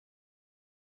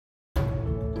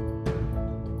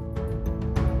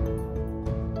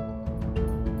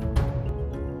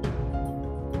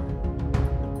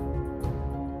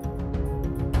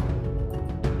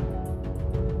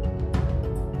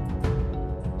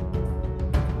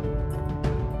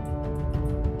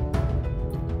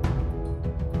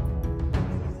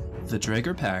The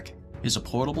Dräger Pac is a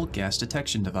portable gas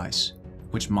detection device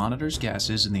which monitors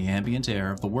gases in the ambient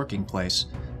air of the working place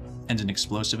and in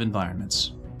explosive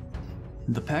environments.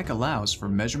 The pack allows for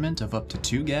measurement of up to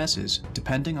 2 gases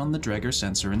depending on the Dräger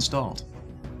sensor installed.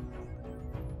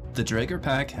 The Dräger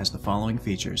Pac has the following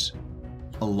features: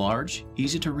 a large,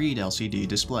 easy-to-read LCD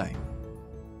display,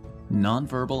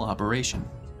 non-verbal operation,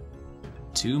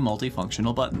 2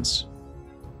 multifunctional buttons,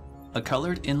 a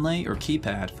colored inlay or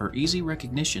keypad for easy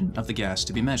recognition of the gas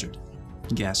to be measured,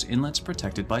 gas inlets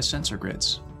protected by sensor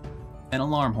grids, an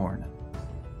alarm horn.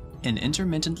 An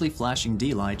intermittently flashing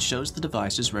D-light shows the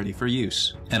device is ready for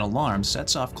use. An alarm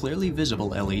sets off clearly visible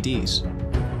LEDs.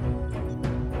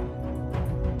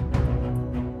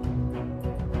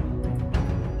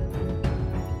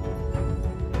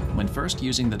 When first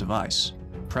using the device,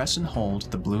 press and hold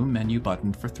the blue menu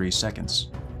button for 3 seconds.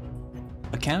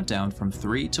 A countdown from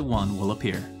 3 to 1 will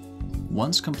appear.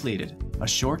 Once completed, a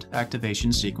short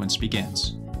activation sequence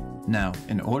begins. Now,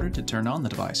 in order to turn on the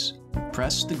device,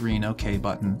 press the green OK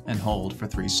button and hold for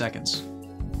 3 seconds.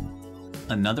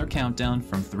 Another countdown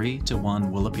from 3 to 1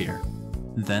 will appear.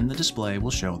 Then the display will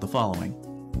show the following: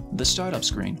 the startup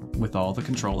screen with all the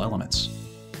control elements,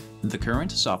 the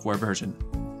current software version,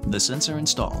 the sensor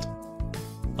installed,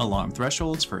 alarm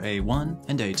thresholds for A1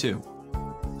 and A2,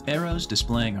 arrows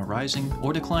displaying a rising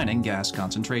or declining gas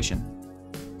concentration,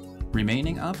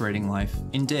 remaining operating life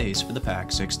in days for the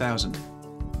PAC 6000.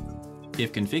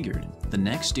 If configured, the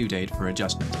next due date for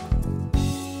adjustment.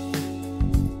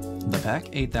 The PAC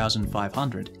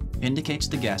 8500 indicates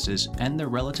the gases and their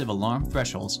relative alarm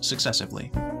thresholds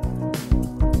successively.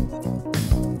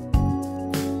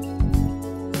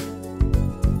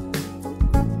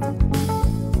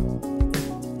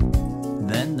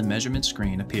 Then the measurement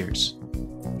screen appears.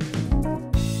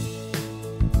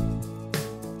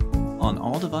 On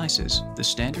all devices, the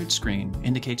standard screen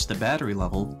indicates the battery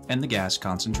level and the gas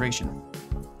concentration.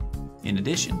 In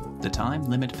addition, the time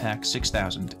limit PAC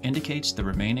 6000 indicates the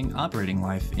remaining operating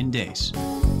life in days,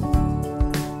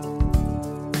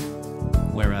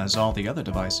 whereas all the other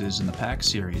devices in the PAC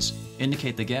series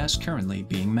indicate the gas currently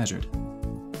being measured.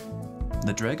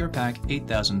 The Dräger Pac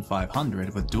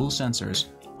 8500 with dual sensors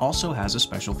also has a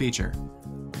special feature.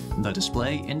 The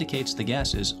display indicates the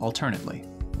gases alternately.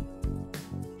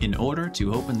 In order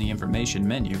to open the information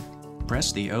menu,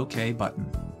 press the OK button.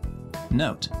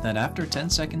 Note that after 10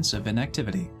 seconds of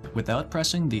inactivity, without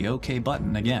pressing the OK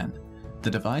button again, the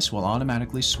device will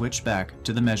automatically switch back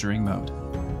to the measuring mode.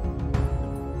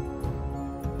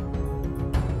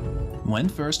 When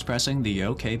first pressing the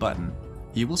OK button,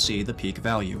 you will see the peak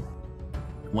value.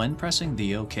 When pressing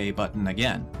the OK button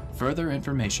again, further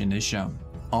information is shown.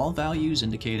 All values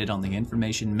indicated on the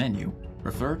information menu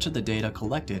refer to the data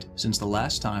collected since the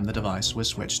last time the device was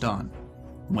switched on.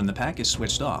 When the pack is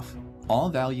switched off, all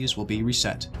values will be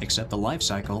reset except the life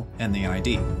cycle and the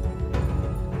ID.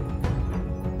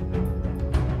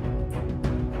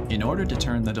 In order to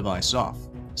turn the device off,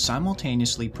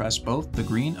 simultaneously press both the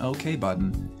green OK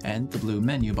button and the blue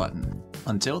menu button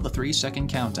until the 3-second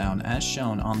countdown as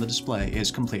shown on the display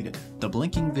is completed. The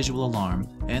blinking visual alarm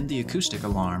and the acoustic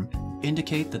alarm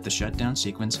indicate that the shutdown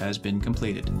sequence has been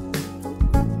completed.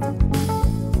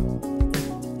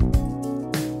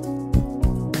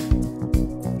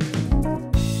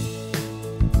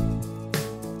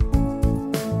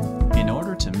 In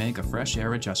order to make a fresh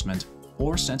air adjustment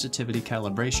or sensitivity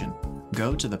calibration,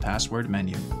 go to the password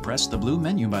menu, press the blue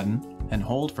menu button, and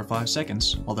hold for 5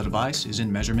 seconds while the device is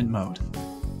in measurement mode.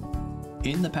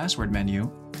 In the password menu,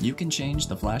 you can change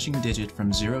the flashing digit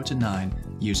from 0 to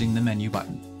 9 using the menu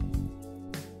button.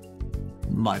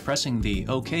 By pressing the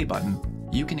OK button,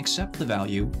 you can accept the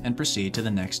value and proceed to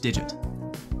the next digit.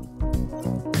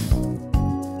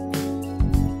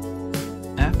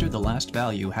 After the last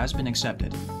value has been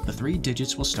accepted, the 3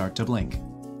 digits will start to blink.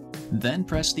 Then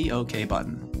press the OK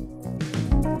button.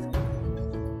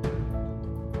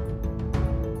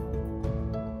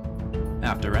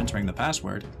 After entering the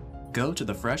password, go to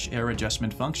the Fresh Air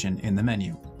Adjustment function in the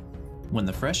menu. When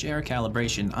the Fresh Air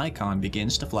Calibration icon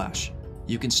begins to flash,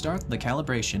 you can start the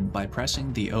calibration by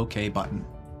pressing the OK button.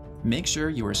 Make sure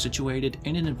you are situated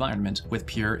in an environment with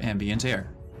pure ambient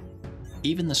air.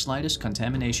 Even the slightest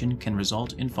contamination can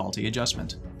result in faulty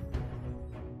adjustment.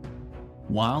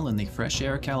 While in the Fresh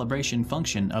Air Calibration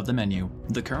function of the menu,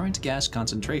 the current gas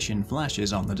concentration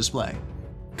flashes on the display.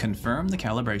 Confirm the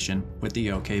calibration with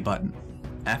the OK button.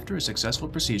 After a successful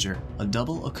procedure, a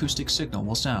double acoustic signal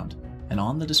will sound, and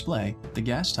on the display, the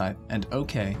gas type and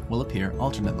OK will appear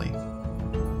alternately.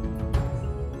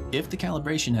 If the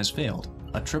calibration has failed,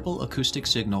 a triple acoustic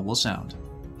signal will sound.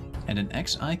 and an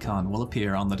X icon will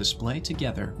appear on the display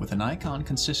together with an icon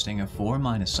consisting of 4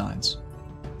 minus signs.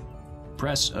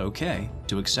 Press OK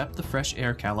to accept the fresh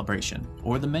air calibration,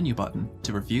 or the menu button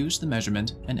to refuse the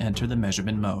measurement and enter the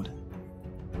measurement mode.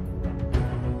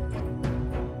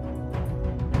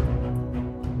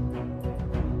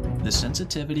 The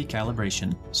sensitivity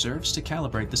calibration serves to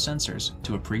calibrate the sensors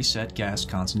to a preset gas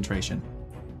concentration.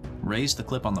 Raise the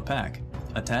clip on the pack,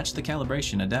 attach the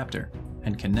calibration adapter,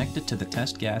 and connect it to the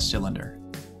test gas cylinder.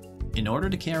 In order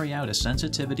to carry out a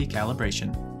sensitivity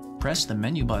calibration, press the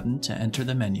menu button to enter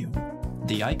the menu.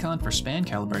 The icon for span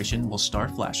calibration will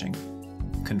start flashing.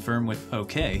 Confirm with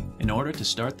OK in order to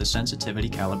start the sensitivity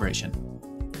calibration.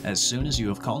 As soon as you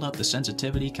have called out the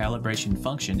sensitivity calibration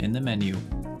function in the menu,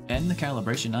 and the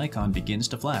calibration icon begins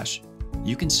to flash,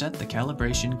 you can set the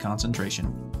calibration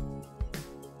concentration.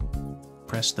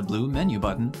 Press the blue menu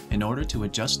button in order to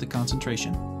adjust the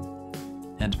concentration,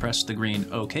 and press the green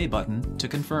OK button to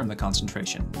confirm the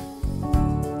concentration.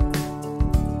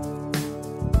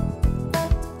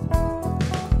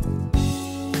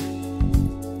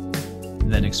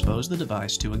 Then expose the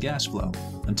device to a gas flow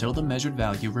until the measured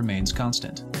value remains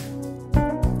constant.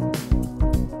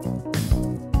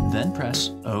 Then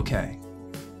press OK.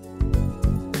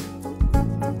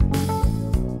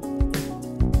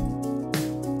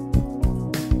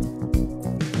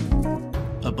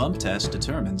 A bump test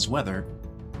determines whether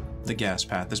the gas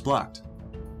path is blocked,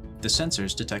 the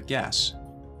sensors detect gas,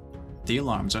 the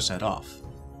alarms are set off.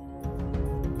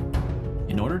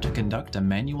 In order to conduct a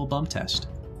manual bump test,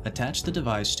 attach the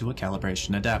device to a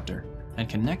calibration adapter and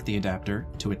connect the adapter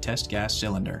to a test gas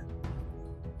cylinder.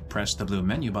 Press the blue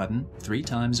menu button 3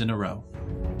 times in a row.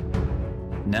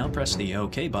 Now press the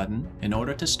OK button in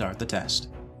order to start the test.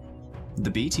 The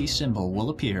BT symbol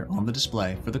will appear on the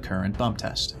display for the current bump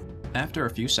test. After a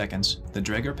few seconds, the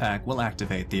Dräger Pac will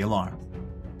activate the alarm.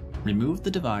 Remove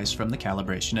the device from the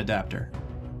calibration adapter.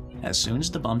 As soon as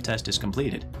the bump test is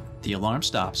completed, the alarm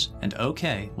stops and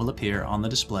OK will appear on the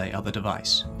display of the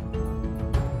device.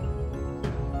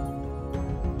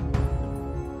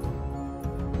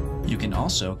 You can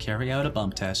also carry out a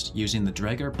bump test using the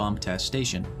Dräger bump test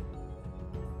station.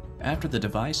 After the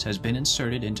device has been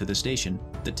inserted into the station,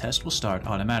 the test will start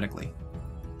automatically.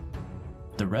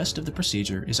 The rest of the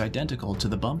procedure is identical to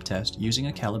the bump test using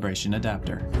a calibration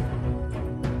adapter.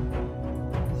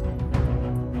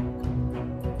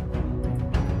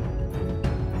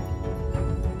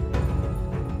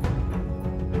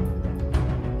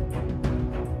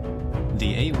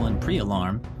 The A1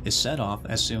 pre-alarm is set off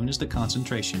as soon as the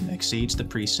concentration exceeds the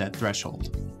preset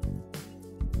threshold.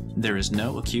 There is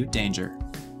no acute danger.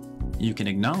 You can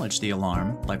acknowledge the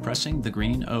alarm by pressing the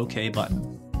green OK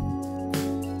button.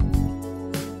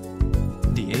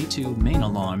 The A2 main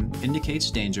alarm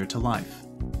indicates danger to life.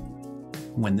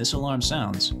 When this alarm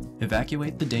sounds,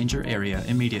 evacuate the danger area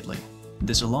immediately.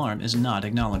 This alarm is not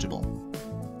acknowledgeable.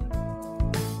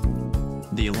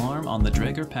 The alarm on the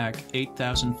Dräger Pac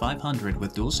 8500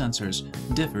 with dual sensors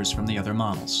differs from the other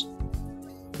models.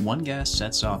 One gas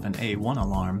sets off an A1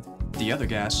 alarm, the other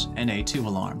gas an A2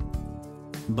 alarm.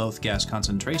 Both gas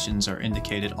concentrations are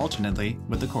indicated alternately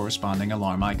with the corresponding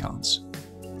alarm icons.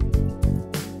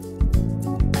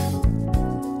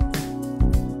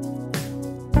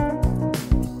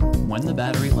 When the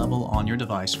battery level on your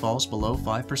device falls below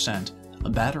 5%, a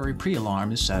battery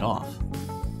pre-alarm is set off.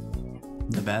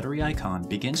 The battery icon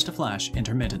begins to flash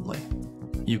intermittently.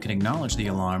 You can acknowledge the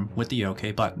alarm with the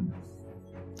OK button.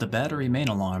 The battery main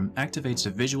alarm activates a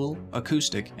visual,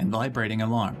 acoustic, and vibrating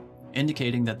alarm,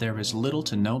 indicating that there is little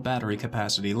to no battery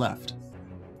capacity left.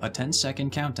 A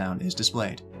 10-second countdown is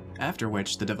displayed, after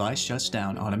which the device shuts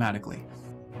down automatically.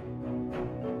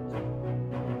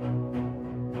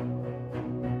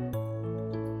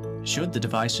 Should the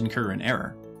device incur an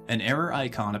error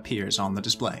icon appears on the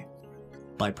display.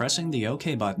 By pressing the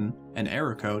OK button, an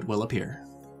error code will appear.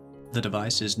 The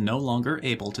device is no longer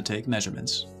able to take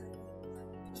measurements.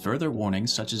 Further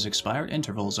warnings such as expired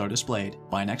intervals are displayed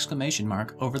by an exclamation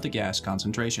mark over the gas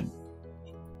concentration.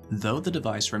 Though the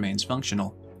device remains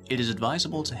functional, it is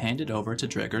advisable to hand it over to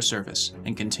Dräger service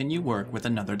and continue work with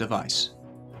another device.